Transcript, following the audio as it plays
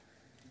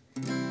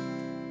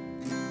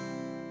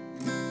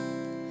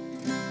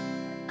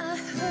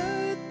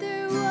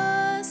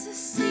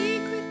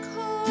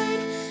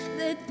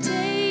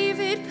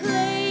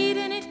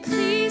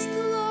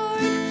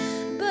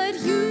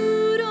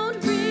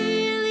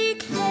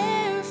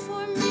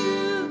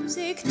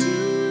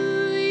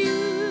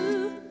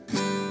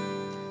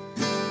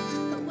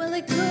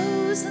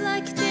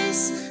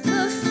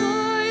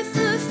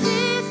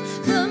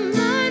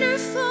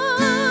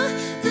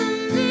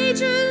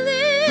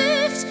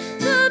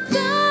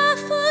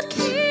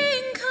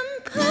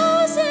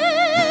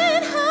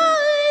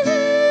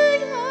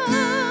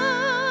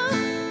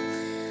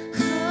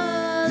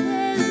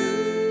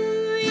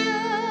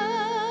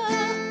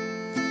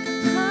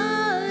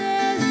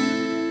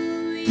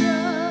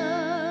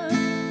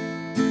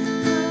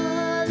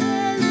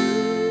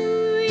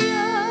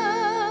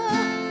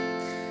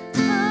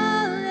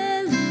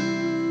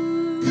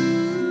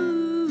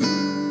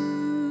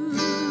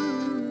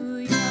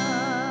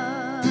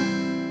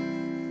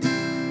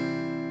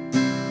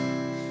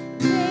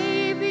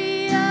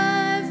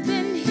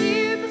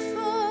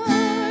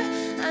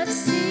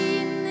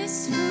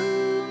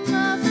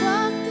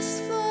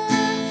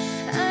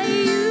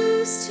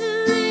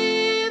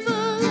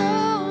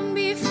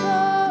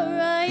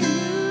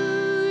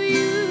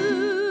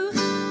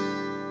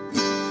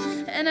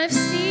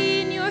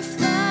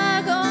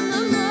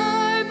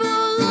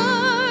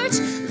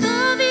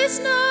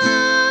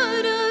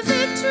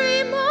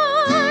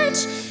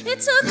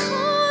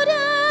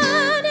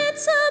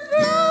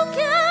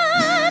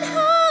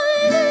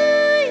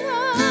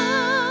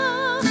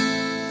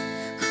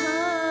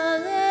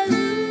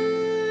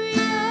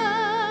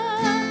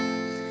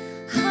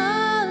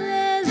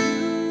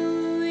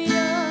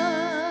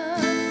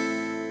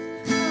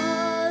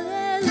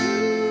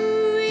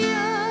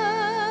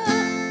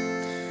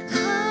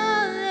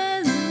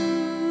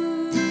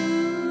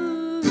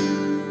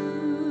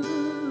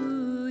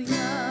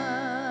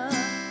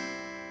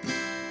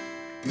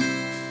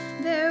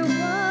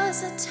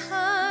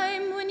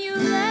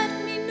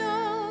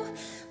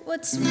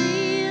what's real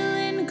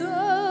and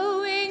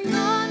going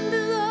on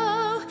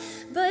below,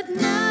 but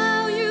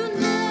now you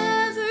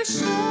never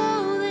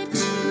show it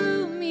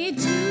to me,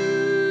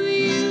 do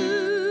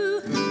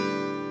you?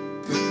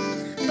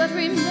 But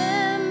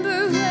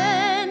remember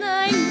when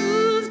I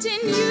moved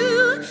in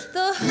you,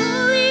 the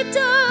holy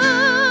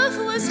dove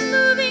was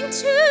moving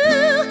too,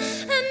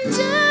 and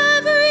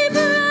every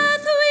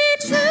breath we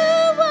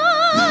drew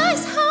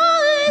was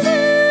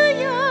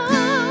hallelujah,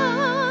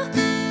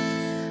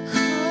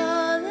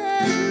 hallelujah,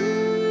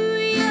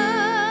 hallelujah,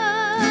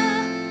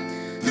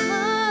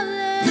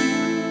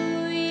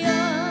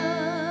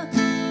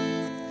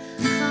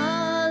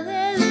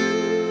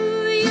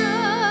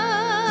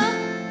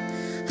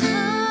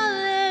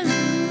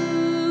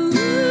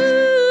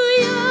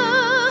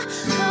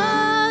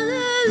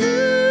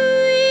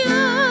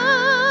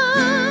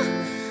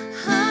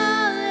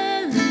 hallelujah.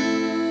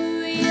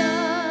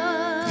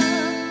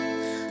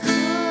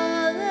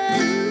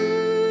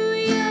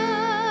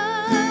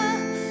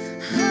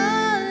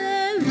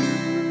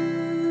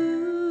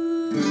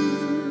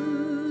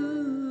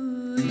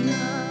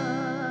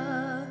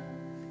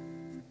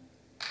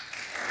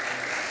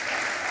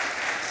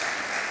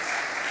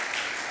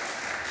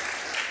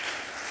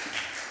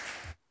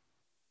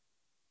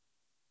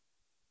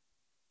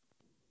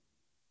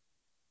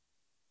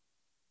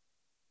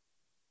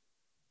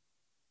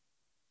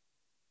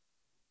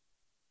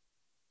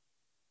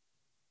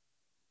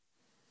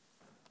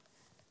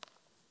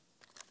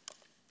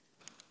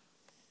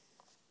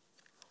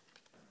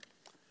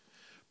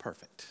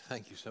 Perfect.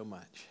 Thank you so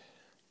much.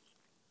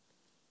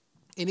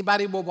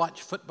 Anybody will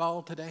watch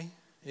football today?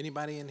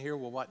 Anybody in here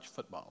will watch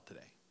football today?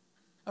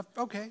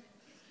 Okay.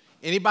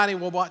 Anybody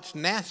will watch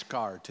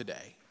NASCAR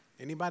today?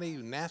 Anybody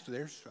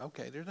NASCAR?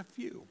 There's a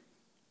few.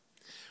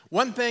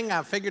 One thing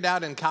I've figured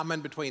out in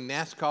common between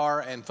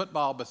NASCAR and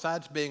football,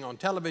 besides being on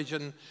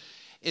television,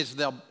 is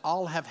they'll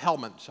all have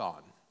helmets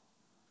on.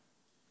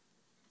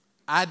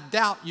 I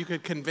doubt you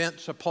could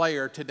convince a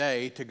player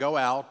today to go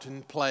out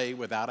and play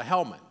without a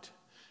helmet.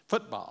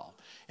 Football.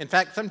 In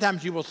fact,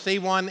 sometimes you will see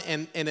one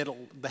and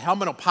the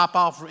helmet will pop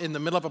off in the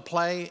middle of a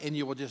play and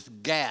you will just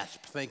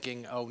gasp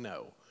thinking, oh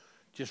no.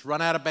 Just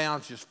run out of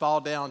bounds, just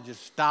fall down,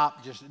 just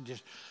stop, just.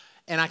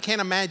 And I can't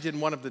imagine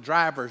one of the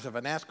drivers of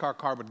a NASCAR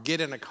car would get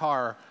in a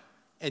car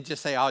and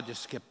just say, I'll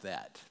just skip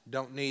that.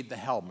 Don't need the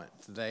helmet.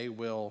 They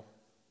will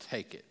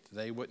take it.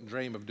 They wouldn't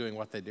dream of doing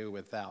what they do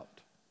without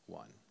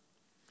one.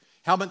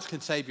 Helmets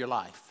can save your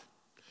life.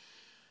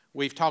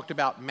 We've talked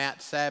about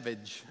Matt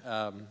Savage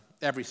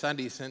every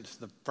Sunday since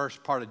the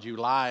first part of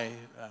July,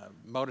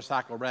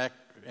 motorcycle wreck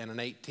and an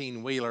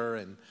 18-wheeler,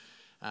 and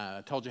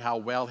told you how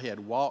well he had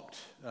walked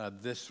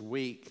this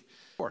week.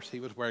 Of course, he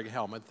was wearing a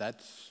helmet.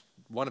 That's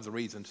one of the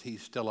reasons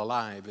he's still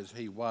alive, is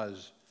he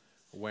was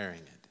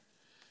wearing it.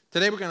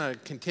 Today we're going to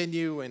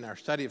continue in our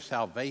study of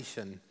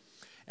salvation,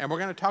 and we're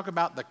going to talk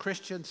about the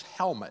Christian's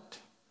helmet,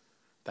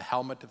 the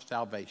helmet of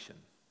salvation.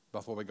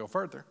 Before we go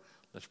further,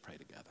 let's pray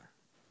together.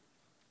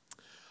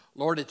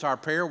 Lord, it's our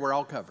prayer we're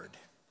all covered.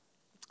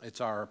 It's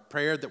our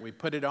prayer that we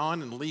put it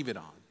on and leave it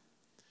on.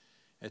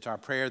 It's our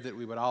prayer that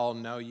we would all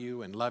know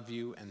you and love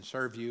you and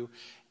serve you,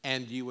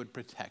 and you would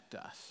protect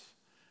us.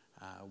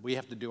 We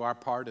have to do our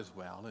part as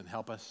well, and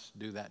help us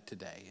do that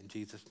today. In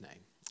Jesus'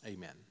 name,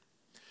 amen.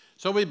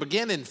 So we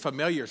begin in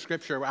familiar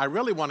scripture. I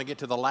really want to get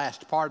to the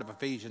last part of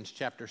Ephesians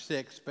chapter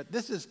 6, but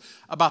this is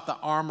about the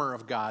armor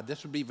of God.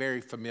 This would be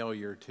very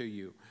familiar to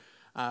you.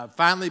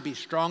 Finally, be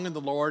strong in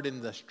the Lord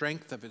in the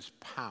strength of his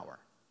power.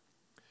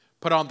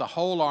 Put on the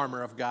whole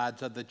armor of God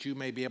so that you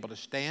may be able to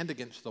stand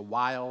against the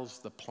wiles,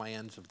 the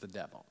plans of the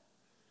devil.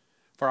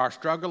 For our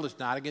struggle is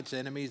not against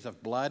enemies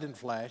of blood and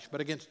flesh, but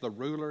against the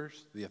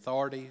rulers, the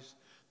authorities,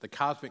 the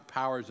cosmic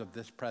powers of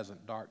this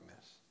present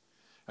darkness,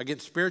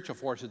 against spiritual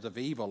forces of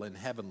evil in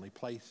heavenly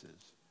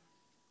places.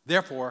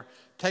 Therefore,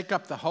 take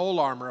up the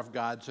whole armor of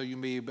God so you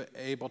may be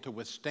able to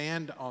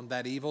withstand on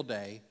that evil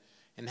day,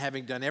 and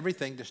having done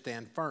everything, to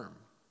stand firm.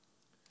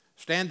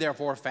 Stand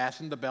therefore,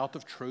 fasten the belt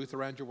of truth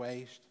around your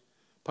waist.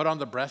 Put on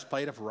the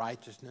breastplate of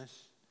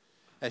righteousness.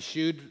 As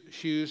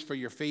shoes for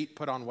your feet,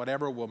 put on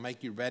whatever will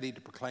make you ready to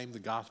proclaim the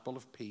gospel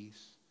of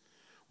peace.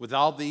 With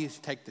all these,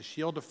 take the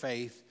shield of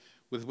faith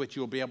with which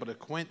you will be able to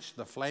quench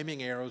the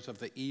flaming arrows of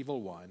the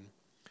evil one.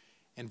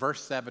 In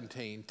verse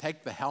 17,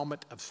 take the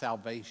helmet of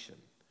salvation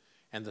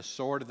and the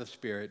sword of the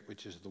Spirit,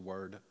 which is the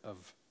word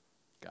of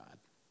God.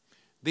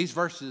 These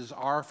verses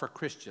are for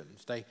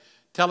Christians. They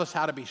tell us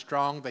how to be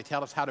strong. They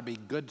tell us how to be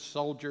good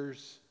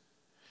soldiers.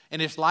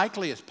 And it's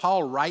likely as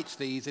Paul writes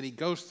these and he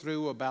goes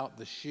through about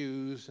the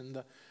shoes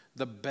and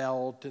the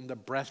belt and the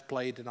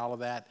breastplate and all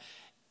of that,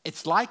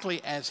 it's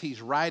likely as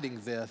he's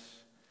writing this,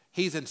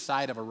 he's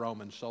inside of a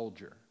Roman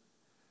soldier.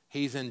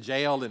 He's in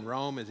jail in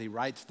Rome as he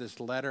writes this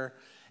letter,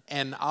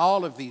 and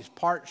all of these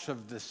parts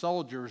of the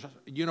soldier's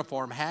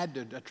uniform had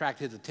to attract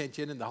his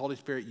attention, and the Holy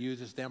Spirit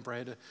uses them for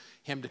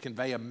him to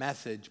convey a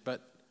message,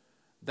 but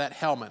that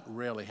helmet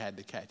really had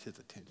to catch his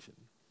attention.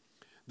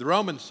 The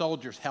Roman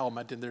soldier's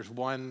helmet, and there's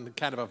one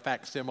kind of a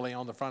facsimile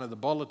on the front of the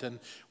bulletin,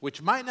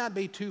 which might not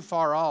be too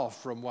far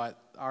off from what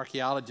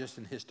archaeologists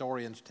and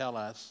historians tell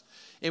us.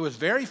 It was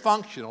very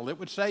functional. It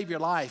would save your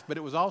life, but it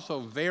was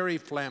also very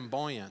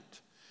flamboyant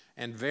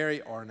and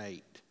very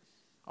ornate.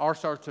 All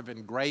sorts of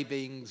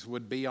engravings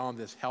would be on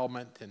this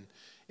helmet, and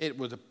it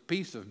was a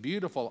piece of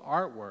beautiful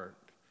artwork.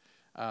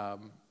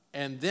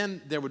 And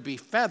then there would be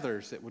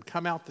feathers that would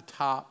come out the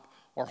top,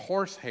 or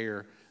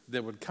horsehair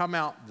that would come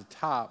out the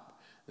top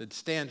that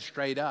stand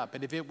straight up.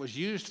 And if it was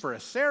used for a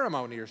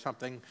ceremony or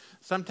something,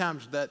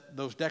 sometimes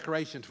those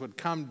decorations would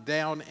come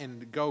down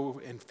and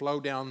go and flow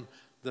down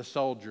the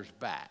soldier's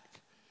back.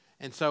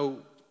 And so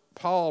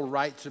Paul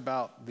writes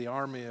about the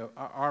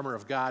armor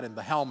of God, and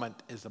the helmet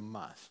is a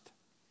must.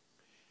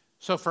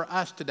 So for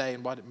us today,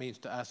 and what it means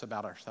to us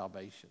about our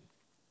salvation.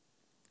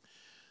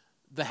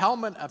 The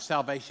helmet of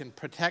salvation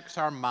protects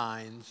our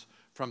minds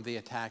from the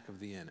attack of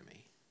the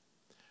enemy,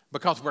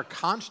 because we're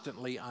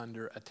constantly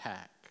under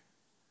attack.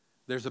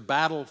 There's a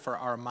battle for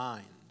our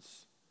minds.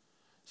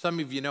 Some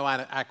of you know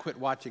I quit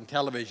watching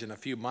television a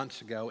few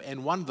months ago,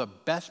 and one of the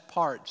best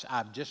parts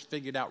I've just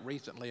figured out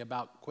recently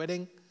about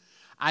quitting,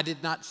 I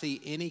did not see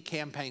any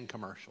campaign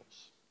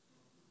commercials.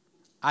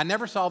 I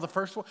never saw the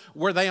first one.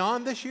 Were they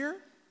on this year?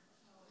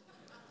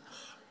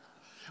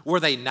 Were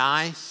they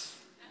nice?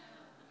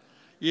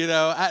 You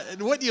know,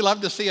 wouldn't you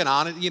love to see an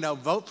honest,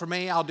 vote for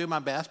me, I'll do my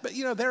best. But,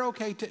 they're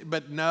okay too.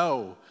 But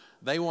no.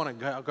 They want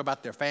to go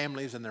about their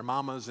families and their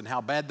mamas and how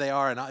bad they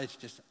are. And it's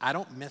just, I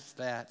don't miss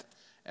that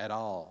at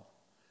all.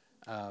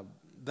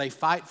 They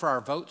fight for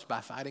our votes by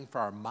fighting for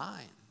our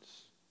minds.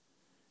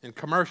 And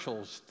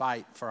commercials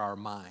fight for our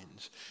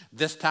minds.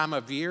 This time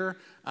of year,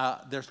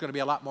 there's going to be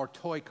a lot more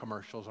toy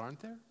commercials,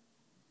 aren't there?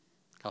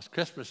 Because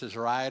Christmas is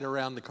right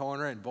around the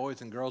corner, and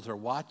boys and girls are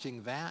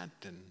watching that,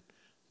 and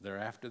they're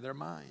after their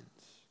minds.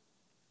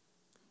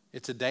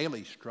 It's a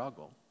daily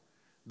struggle.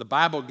 The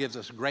Bible gives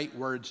us great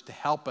words to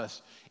help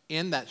us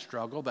in that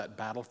struggle, that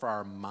battle for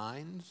our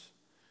minds.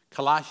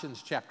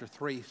 Colossians chapter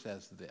 3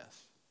 says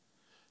this: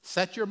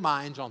 set your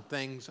minds on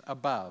things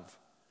above,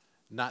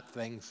 not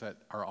things that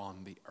are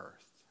on the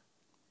earth.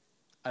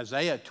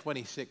 Isaiah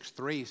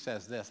 26:3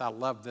 says this. I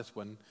love this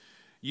one.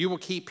 You will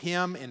keep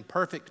him in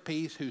perfect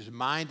peace whose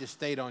mind is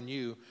stayed on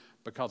you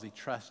because he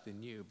trusts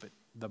in you. But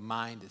the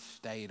mind is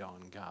stayed on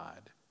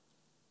God.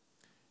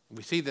 And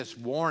we see this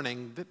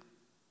warning that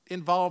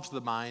involves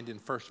the mind in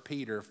 1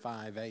 Peter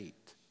 5:8.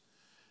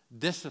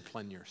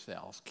 Discipline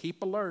yourselves.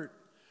 Keep alert.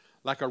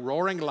 Like a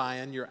roaring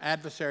lion, your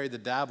adversary, the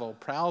devil,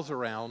 prowls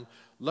around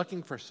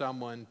looking for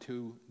someone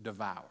to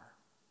devour.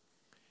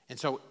 And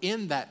so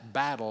in that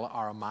battle,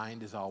 our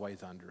mind is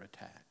always under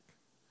attack.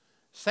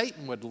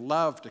 Satan would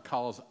love to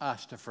cause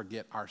us to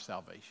forget our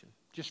salvation.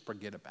 Just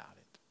forget about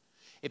it.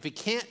 If he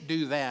can't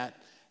do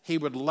that, he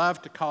would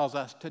love to cause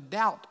us to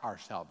doubt our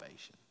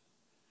salvation.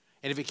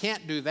 And if he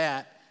can't do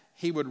that,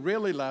 he would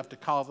really love to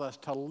cause us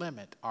to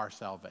limit our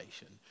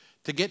salvation,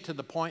 to get to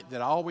the point that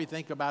all we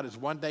think about is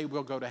one day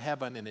we'll go to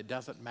heaven and it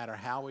doesn't matter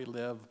how we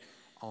live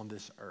on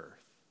this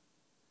earth.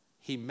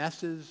 He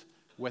messes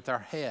with our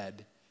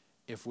head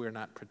if we're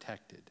not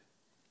protected.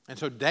 And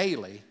so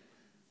daily,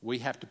 we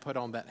have to put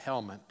on that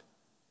helmet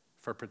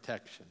for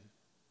protection.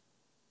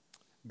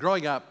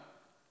 Growing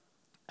up,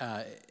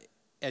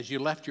 as you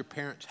left your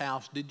parents'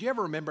 house, did you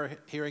ever remember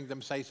hearing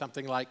them say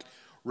something like,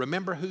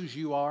 remember whose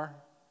you are?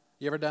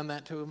 You ever done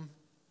that to them?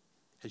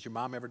 Has your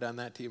mom ever done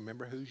that to you?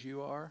 Remember whose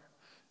you are?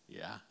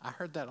 Yeah, I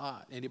heard that a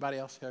lot. Anybody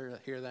else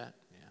hear that?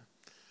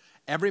 Yeah.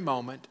 Every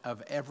moment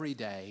of every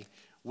day,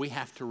 we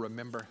have to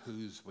remember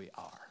whose we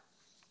are.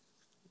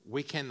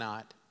 We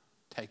cannot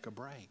take a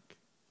break.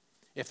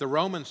 If the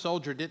Roman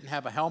soldier didn't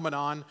have a helmet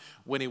on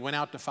when he went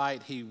out to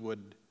fight, he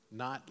would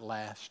not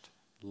last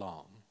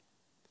long.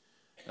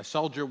 A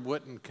soldier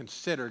wouldn't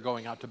consider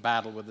going out to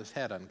battle with his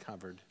head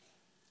uncovered.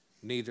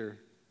 Neither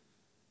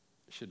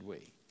should we.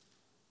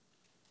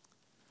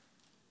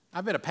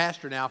 I've been a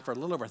pastor now for a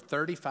little over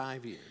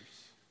 35 years.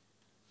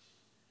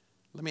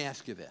 Let me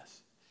ask you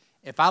this.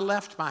 If I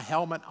left my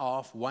helmet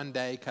off one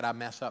day, could I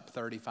mess up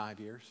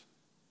 35 years?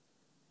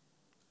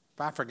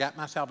 If I forgot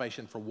my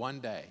salvation for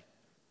one day,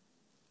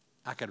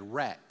 I could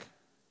wreck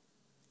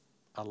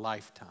a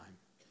lifetime.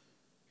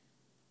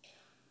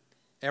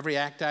 Every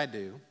act I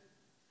do,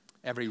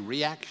 every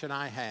reaction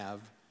I have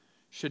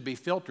should be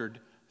filtered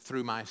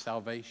through my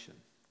salvation,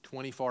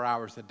 24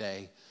 hours a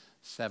day,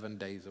 7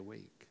 days a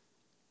week.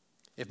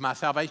 If my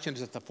salvation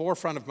is at the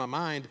forefront of my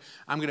mind,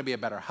 I'm going to be a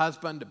better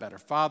husband, a better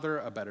father,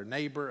 a better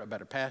neighbor, a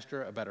better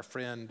pastor, a better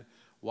friend,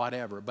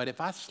 whatever. But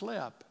if I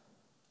slip,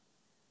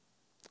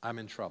 I'm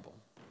in trouble.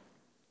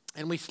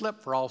 And we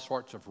slip for all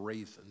sorts of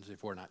reasons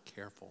if we're not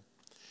careful.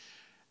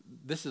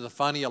 This is a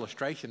funny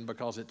illustration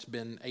because it's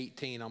been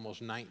 18,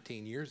 almost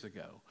 19 years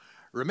ago.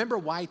 Remember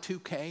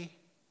Y2K?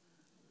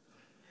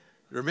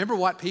 Remember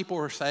what people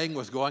were saying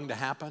was going to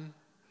happen?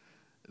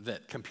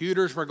 That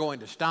computers were going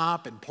to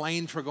stop and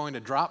planes were going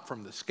to drop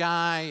from the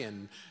sky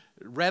and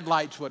red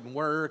lights wouldn't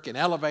work and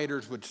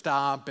elevators would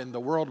stop and the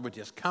world would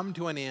just come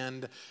to an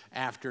end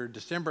after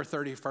December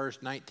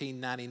 31st,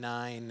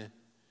 1999.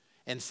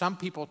 And some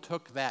people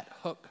took that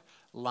hook,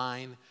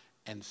 line,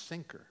 and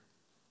sinker.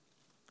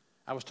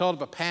 I was told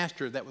of a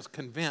pastor that was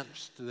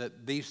convinced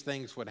that these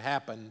things would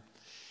happen,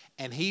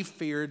 and he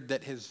feared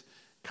that his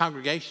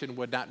congregation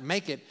would not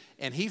make it,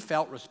 and he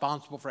felt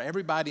responsible for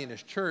everybody in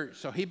his church,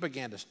 so he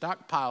began to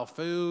stockpile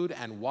food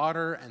and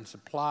water and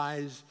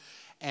supplies,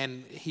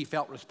 and he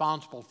felt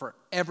responsible for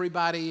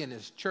everybody in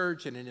his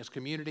church and in his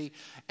community.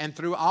 And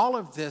through all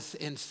of this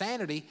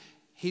insanity,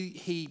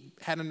 he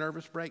had a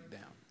nervous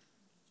breakdown.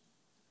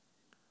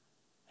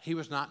 He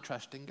was not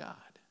trusting God.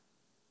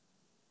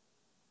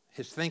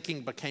 His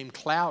thinking became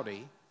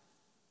cloudy,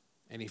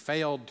 and he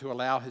failed to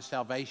allow his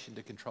salvation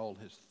to control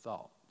his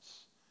thoughts.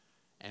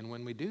 And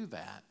when we do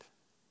that,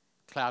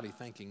 cloudy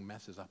thinking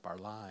messes up our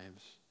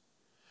lives.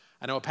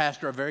 I know a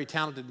pastor, a very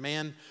talented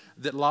man,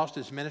 that lost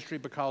his ministry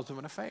because of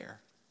an affair.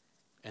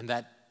 And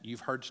that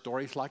you've heard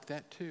stories like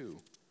that too.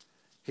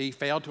 He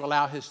failed to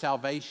allow his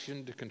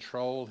salvation to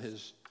control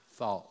his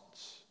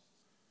thoughts.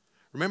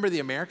 Remember the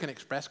American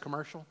Express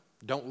commercial?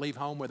 Don't leave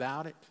home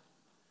without it.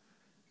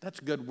 That's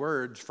good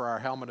words for our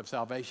helmet of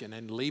salvation.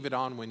 And leave it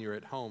on when you're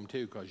at home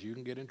too, because you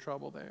can get in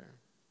trouble there.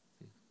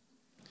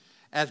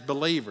 As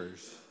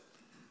believers,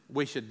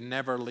 we should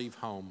never leave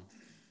home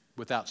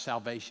without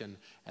salvation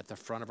at the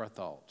front of our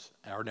thoughts,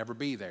 or never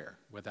be there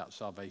without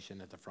salvation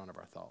at the front of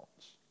our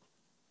thoughts.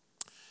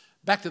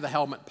 Back to the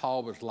helmet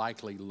Paul was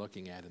likely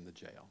looking at in the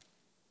jail.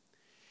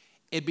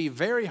 It'd be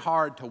very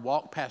hard to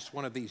walk past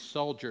one of these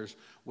soldiers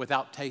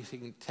without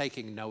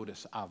taking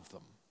notice of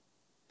them.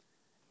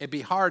 It'd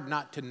be hard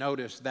not to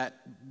notice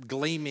that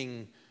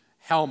gleaming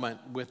helmet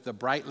with the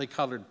brightly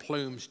colored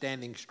plume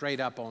standing straight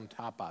up on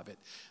top of it.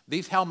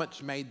 These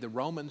helmets made the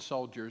Roman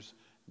soldiers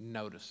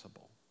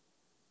noticeable.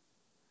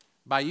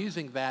 By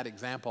using that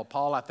example,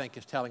 Paul, I think,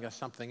 is telling us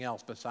something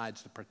else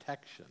besides the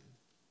protection.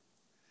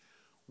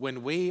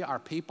 When we are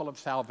people of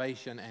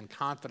salvation and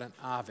confident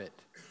of it,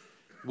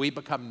 we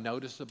become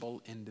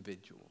noticeable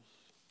individuals.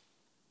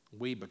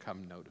 We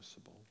become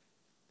noticeable.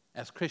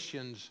 As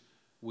Christians,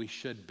 we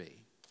should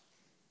be.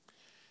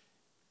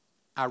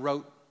 I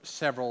wrote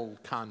several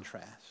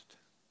contrasts.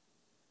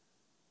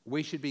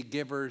 We should be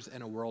givers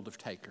in a world of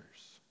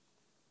takers,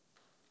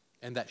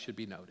 and that should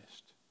be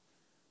noticed.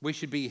 We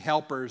should be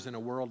helpers in a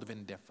world of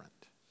indifferent,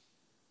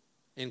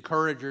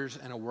 encouragers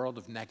in a world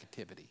of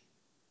negativity,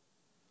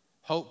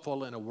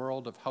 hopeful in a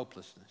world of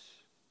hopelessness,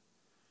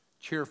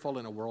 cheerful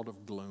in a world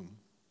of gloom,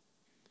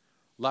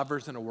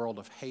 lovers in a world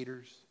of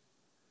haters,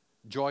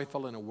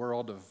 joyful in a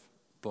world of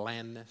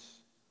blandness,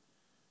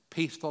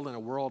 peaceful in a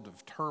world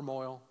of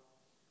turmoil,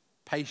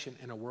 patient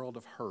in a world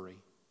of hurry,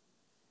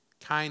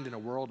 kind in a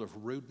world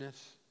of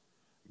rudeness,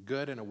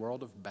 good in a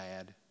world of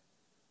bad,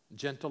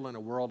 gentle in a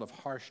world of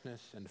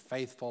harshness, and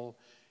faithful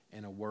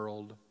in a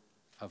world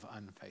of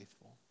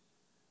unfaithful.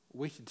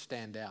 We should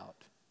stand out,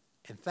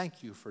 and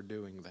thank you for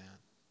doing that.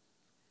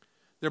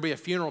 There'll be a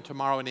funeral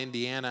tomorrow in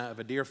Indiana of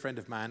a dear friend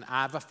of mine,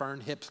 Iva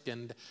Fern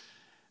Hipskind,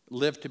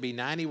 lived to be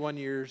 91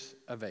 years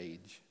of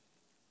age.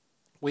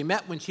 We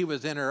met when she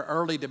was in her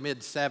early to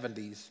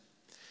mid-70s,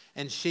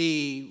 and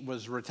she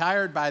was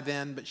retired by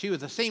then, but she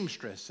was a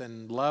seamstress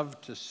and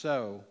loved to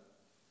sew.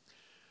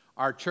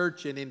 Our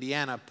church in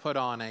Indiana put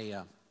on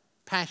a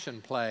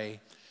passion play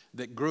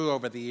that grew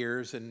over the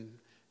years, and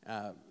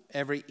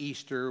every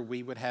Easter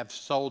we would have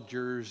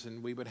soldiers,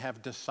 and we would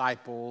have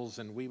disciples,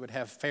 and we would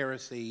have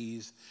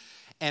Pharisees.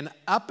 And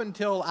up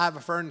until Iva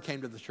Fern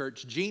came to the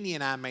church, Jeannie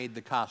and I made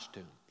the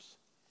costumes.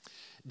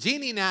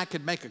 Jeannie and I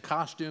could make a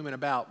costume in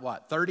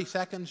about, 30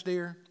 seconds,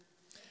 dear?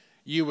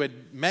 You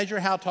would measure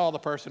how tall the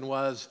person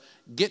was,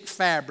 get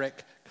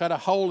fabric, cut a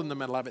hole in the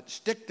middle of it,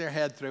 stick their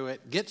head through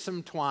it, get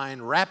some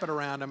twine, wrap it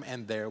around them,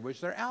 and there was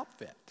their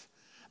outfit.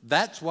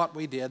 That's what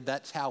we did.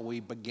 That's how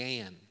we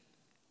began.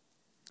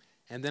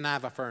 And then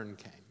Iva Fern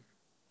came.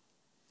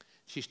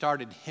 She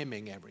started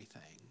hemming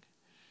everything.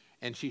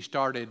 And she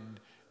started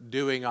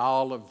doing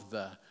all of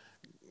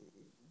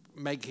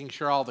making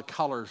sure all the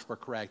colors were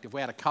correct. If we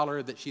had a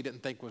color that she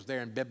didn't think was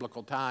there in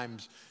biblical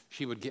times,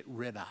 she would get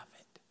rid of it.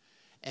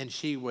 And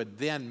she would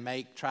then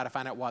try to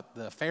find out what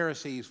the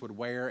Pharisees would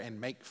wear and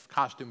make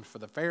costumes for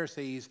the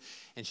Pharisees.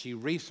 And she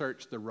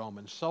researched the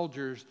Roman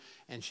soldiers,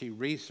 and she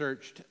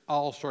researched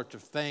all sorts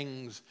of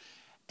things.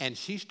 And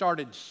she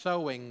started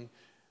sewing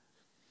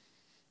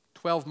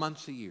 12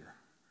 months a year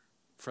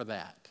for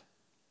that.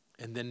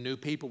 And then new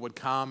people would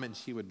come, and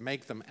she would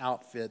make them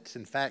outfits.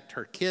 In fact,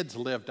 her kids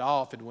lived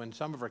off, and when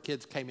some of her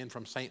kids came in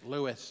from St.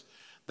 Louis,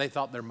 they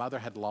thought their mother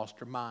had lost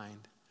her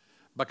mind,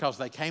 because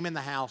they came in the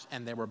house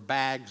and there were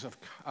bags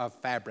of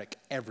fabric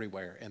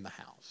everywhere in the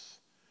house.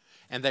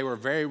 And they were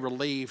very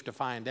relieved to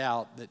find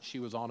out that she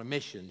was on a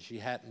mission. She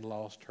hadn't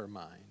lost her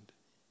mind.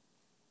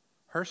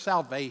 Her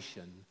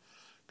salvation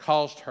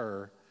caused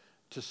her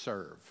to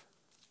serve.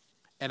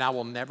 And I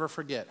will never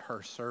forget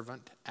her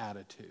servant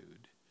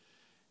attitude.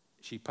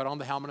 She put on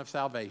the helmet of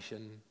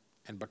salvation,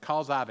 and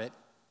because of it,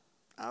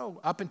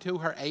 up into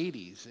her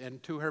 80s,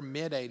 into her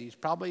mid-80s,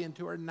 probably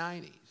into her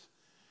 90s.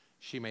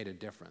 She made a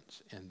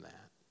difference in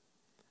that.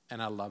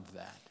 And I love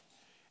that.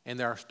 And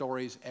there are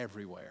stories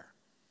everywhere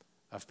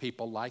of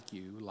people like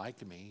you,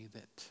 like me,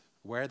 that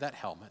wear that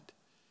helmet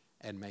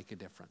and make a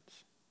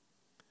difference.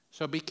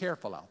 So be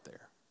careful out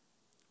there.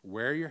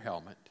 Wear your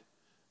helmet.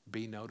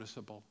 Be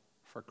noticeable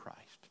for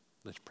Christ.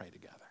 Let's pray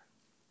together.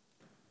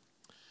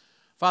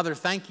 Father,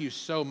 thank you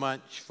so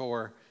much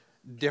for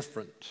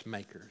difference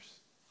makers,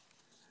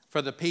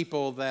 for the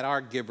people that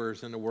are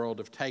givers in a world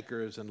of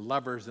takers and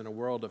lovers in a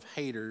world of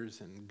haters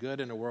and good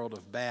in a world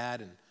of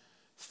bad and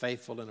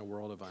faithful in a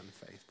world of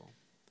unfaithful.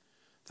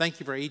 Thank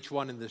you for each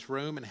one in this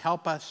room, and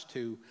help us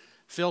to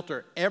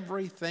filter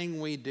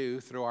everything we do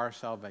through our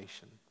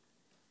salvation.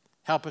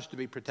 Help us to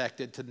be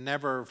protected, to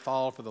never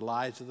fall for the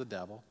lies of the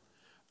devil,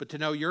 but to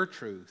know your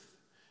truth,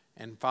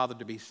 and Father,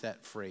 to be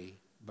set free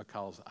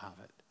because of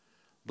it.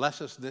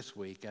 Bless us this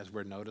week as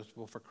we're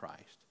noticeable for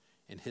Christ.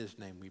 In his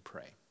name we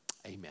pray.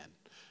 Amen.